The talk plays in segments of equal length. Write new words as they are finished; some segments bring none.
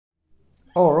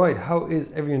Alright, how is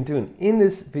everyone doing? In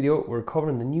this video, we're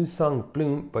covering the new song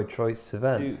Bloom by Troye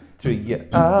Sivan. 2, 3, yeah,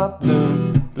 I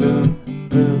bloom, bloom,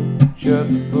 bloom,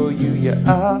 just for you, yeah,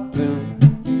 I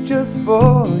bloom, just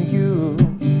for you,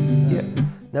 yeah.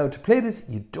 Now to play this,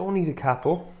 you don't need a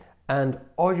capo, and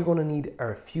all you're going to need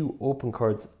are a few open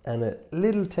chords and a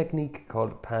little technique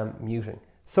called palm muting.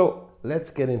 So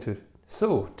let's get into it.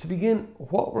 So to begin,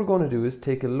 what we're going to do is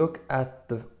take a look at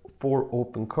the 4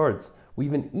 open chords. We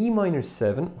have an E minor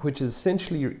 7, which is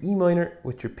essentially your E minor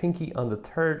with your pinky on the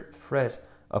 3rd fret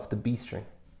of the B string.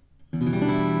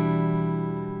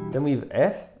 Then we have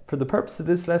F. For the purpose of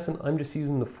this lesson, I'm just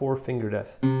using the 4-fingered F.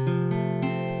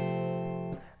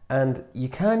 And you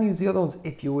can use the other ones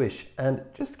if you wish. And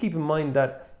just keep in mind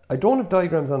that I don't have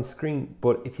diagrams on screen,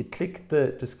 but if you click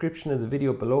the description of the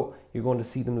video below, you're going to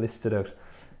see them listed out.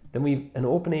 Then we have an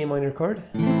open A minor chord,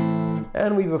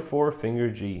 and we have a 4-finger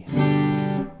G.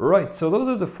 Right, so those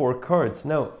are the 4 chords.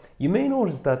 Now, you may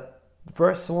notice that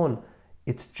verse 1,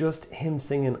 it's just him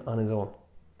singing on his own.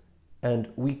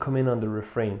 And we come in on the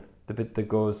refrain, the bit that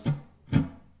goes,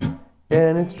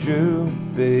 and it's true,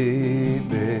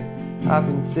 baby, I've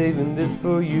been saving this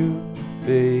for you,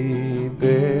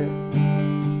 baby.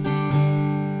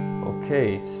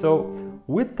 Okay, so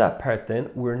with that part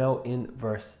then, we're now in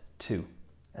verse 2.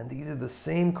 And these are the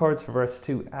same chords for verse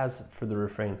 2 as for the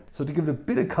refrain. So to give it a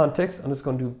bit of context, I'm just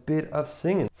going to do a bit of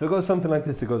singing. So it goes something like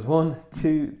this. It goes 1,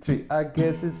 2, 3. I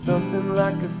guess it's something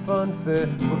like a fun fair.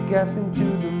 We're gassing to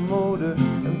the motor,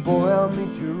 and boy, I'll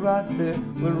meet you right there.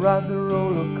 We'll ride the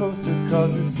roller coaster,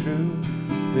 cause it's true,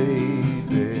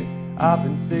 baby. I've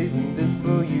been saving this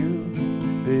for you,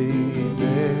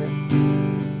 baby.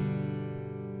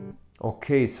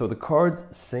 Okay, so the chords,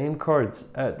 same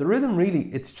chords. The rhythm really,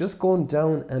 it's just going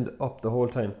down and up the whole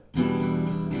time.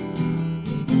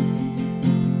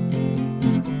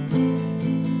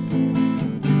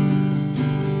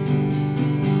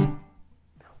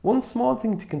 One small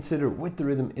thing to consider with the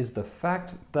rhythm is the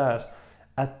fact that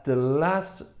at the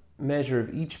last measure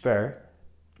of each bar,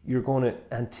 you're going to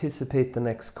anticipate the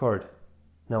next chord.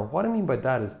 Now, what I mean by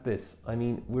that is this. I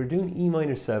mean, we're doing E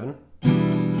minor 7.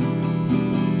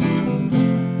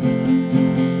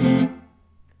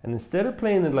 And instead of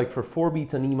playing it like for 4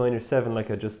 beats on E minor 7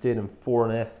 like I just did in 4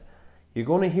 and F, you're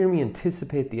going to hear me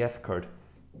anticipate the F chord.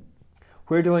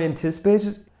 Where do I anticipate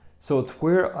it? So it's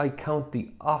where I count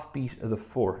the offbeat of the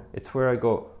 4. It's where I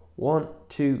go 1,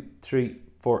 2, 3,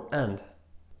 4 and.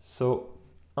 So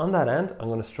on that and, I'm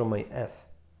going to strum my F.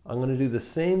 I'm going to do the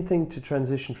same thing to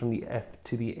transition from the F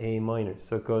to the A minor.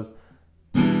 So it goes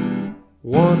 1,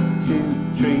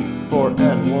 2, 3, 4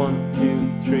 and 1,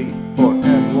 2, 3, 4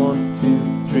 and 1,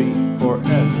 2, 3, 4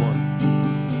 and 1.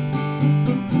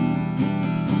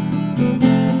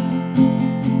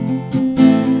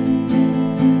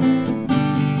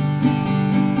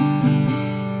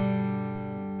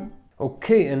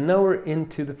 Okay, and now we're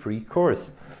into the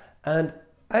pre-chorus. And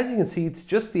as you can see, it's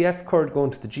just the F chord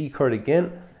going to the G chord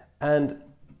again. And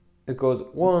it goes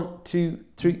 1, 2,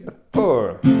 3,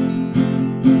 4.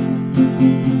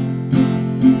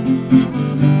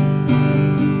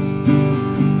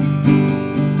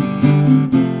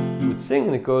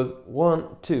 Singing it goes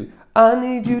 1, 2. I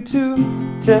need you to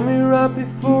tell me right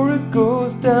before it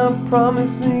goes down.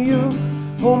 Promise me you'll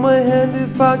hold my hand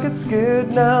if I get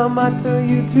scared. Now I might tell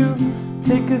you to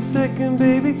take a second,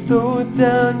 baby, slow it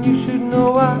down. You should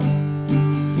know why.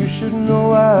 You should know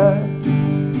why.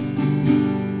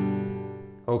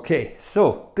 Okay,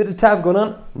 so bit of tab going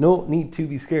on. No need to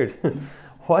be scared.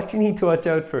 What you need to watch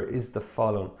out for is the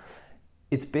following.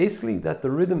 It's basically that the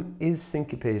rhythm is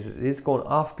syncopated. It is going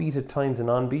offbeat at times and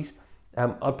on beat.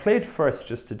 I'll play it first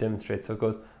just to demonstrate. So it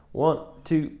goes 1,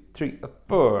 2, 3,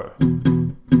 4.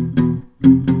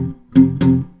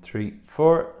 3,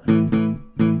 4.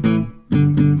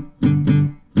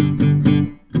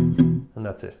 And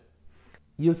that's it.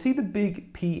 You'll see the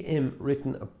big PM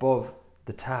written above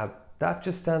the tab. That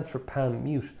just stands for palm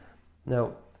mute.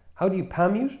 Now, how do you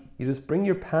palm mute? You just bring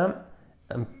your palm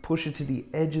and push it to the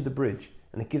edge of the bridge.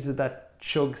 And it gives it that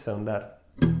chug sound, that,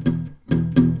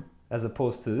 as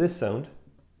opposed to this sound,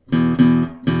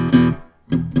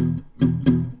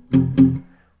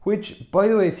 which, by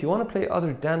the way, if you want to play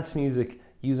other dance music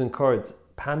using chords,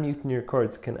 palm muting your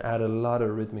chords can add a lot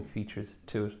of rhythmic features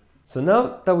to it. So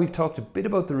now that we've talked a bit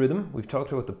about the rhythm, we've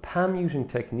talked about the palm muting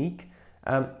technique,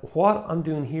 what I'm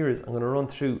doing here is I'm going to run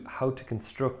through how to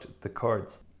construct the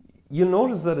chords. You'll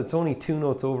notice that it's only 2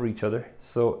 notes over each other,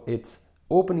 so it's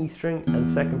open E string and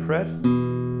 2nd fret.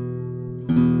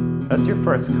 That's your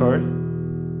first chord.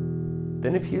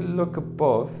 Then if you look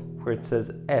above where it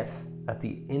says F at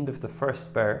the end of the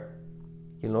first bar,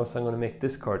 you'll notice I'm going to make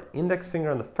this chord. Index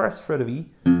finger on the first fret of E,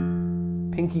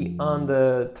 pinky on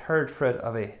the third fret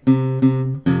of A.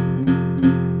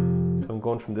 So I'm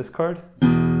going from this chord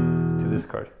to this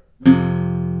chord.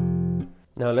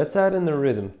 Now let's add in the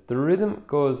rhythm. The rhythm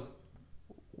goes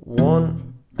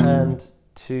 1 and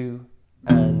 2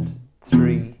 and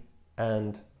 3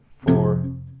 and 4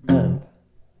 and.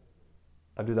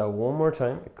 I'll do that one more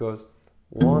time. It goes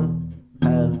 1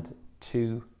 and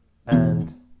 2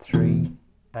 and 3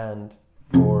 and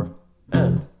 4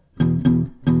 and.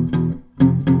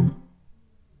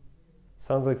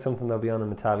 Sounds like something that'll be on a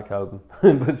Metallica album,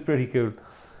 but it's pretty cool.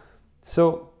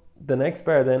 So the next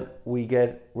bar then,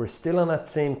 we're still on that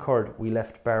same chord we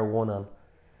left bar 1 on.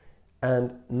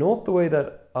 And note the way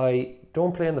that I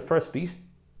don't play on the first beat.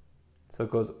 So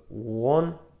it goes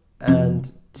 1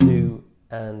 and 2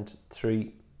 and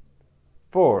 3,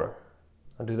 4.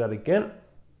 I'll do that again.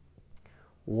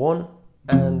 1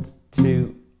 and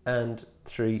 2 and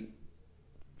 3,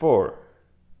 4.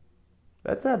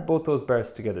 Let's add both those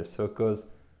bars together. So it goes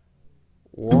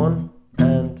 1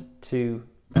 and 2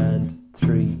 and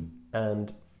 3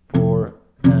 and 4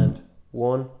 and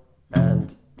 1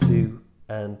 and 2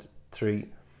 and 3,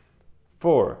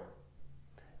 4.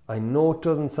 I know it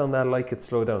doesn't sound that like it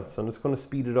slowed down, so I'm just going to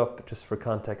speed it up just for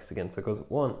context again. So it goes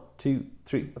 1, 2,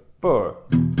 3, 4.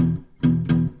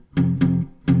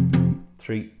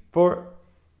 3, 4.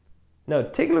 Now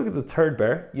take a look at the third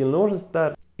bar. You'll notice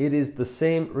that it is the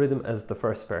same rhythm as the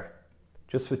first bar,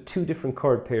 just with two different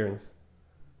chord pairings.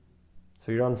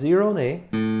 So you're on 0 on A,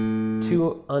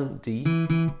 2 on D,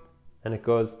 and it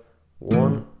goes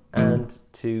 1 and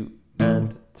 2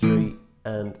 and 3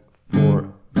 and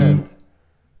 4 and.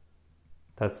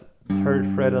 That's third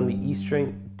fret on the E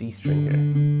string, D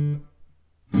string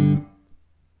here.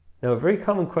 Now a very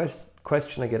common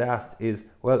question I get asked is,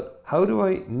 well, how do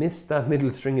I miss that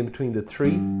middle string in between the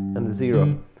 3 and the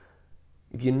 0?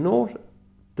 If you note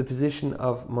the position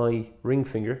of my ring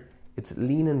finger, it's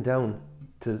leaning down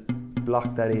to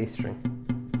block that A string.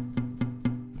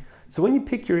 So when you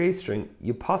pick your A string,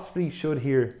 you possibly should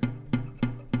hear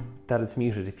that it's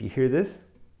muted. If you hear this,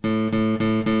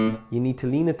 you need to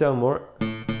lean it down more,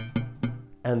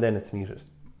 and then it's muted.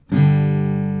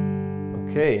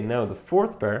 Okay, now the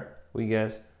fourth bar, we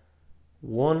get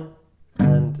 1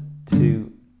 and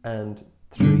 2 and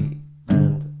 3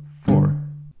 and 4.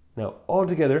 Now all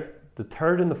together, the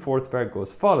third and the fourth bar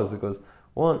goes follows. It goes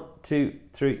 1, 2,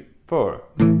 3, 4.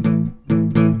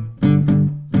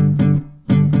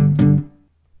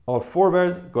 All four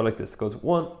bars go like this. It goes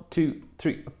 1, 2,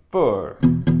 3, 4.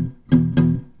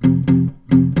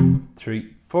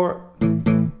 3, 4.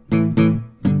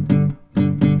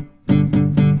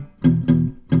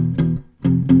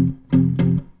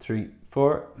 3,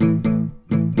 4.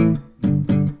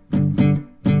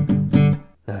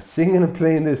 Now singing and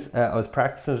playing this, I was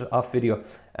practicing it off video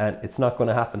and it's not going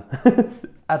to happen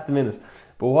at the minute.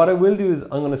 But what I will do is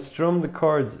I'm going to strum the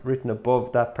chords written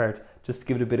above that part just to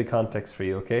give it a bit of context for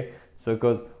you, okay? So it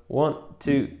goes 1,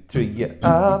 2, 3, yeah,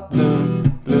 ah, bloom,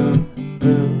 bloom,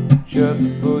 bloom, just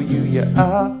for you, yeah,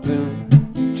 ah, bloom,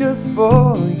 just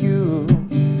for you,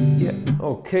 yeah.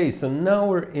 Okay, so now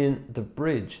we're in the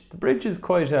bridge. The bridge is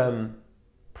quite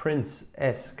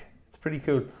Prince-esque. It's pretty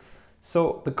cool.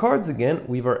 So the chords again,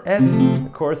 we've our F,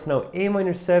 of course. Now A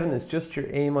minor 7 is just your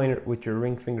A minor with your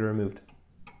ring finger removed.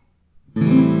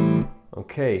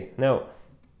 Okay, now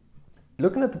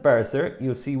looking at the bars there,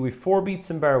 you'll see we've 4 beats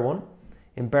in bar 1.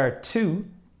 In bar 2,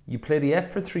 you play the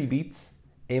F for 3 beats,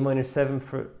 A minor 7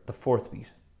 for the 4th beat.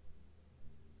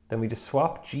 Then we just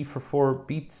swap G for 4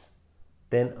 beats.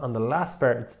 Then on the last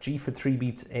bar, it's G for 3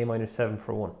 beats, A minor 7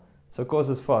 for 1. So it goes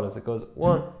as follows. It goes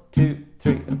 1, 2,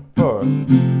 3, and 4.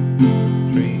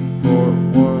 3, 4,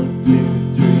 1,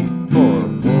 2, 3, 4.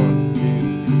 1,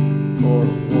 2, 4,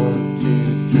 1,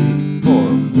 2, 3, 4.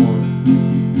 1,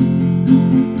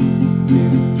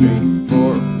 2, 3, 4.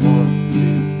 1,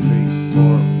 2, 3,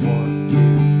 4. 1,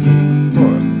 2, 3,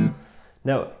 4.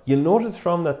 Now you'll notice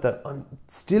from that I'm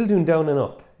still doing down and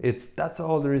up. That's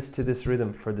all there is to this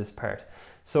rhythm for this part.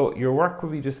 So your work will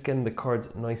be just getting the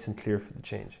chords nice and clear for the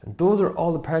change. And those are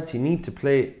all the parts you need to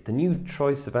play the new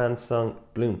Troye Sivan song,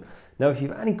 Bloom. Now, if you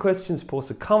have any questions, post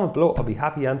a comment below. I'll be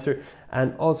happy to answer.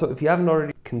 And also, if you haven't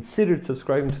already considered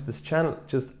subscribing to this channel,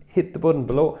 just hit the button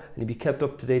below and you'll be kept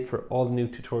up to date for all the new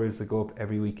tutorials that go up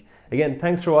every week. Again,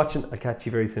 thanks for watching. I'll catch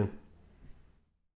you very soon.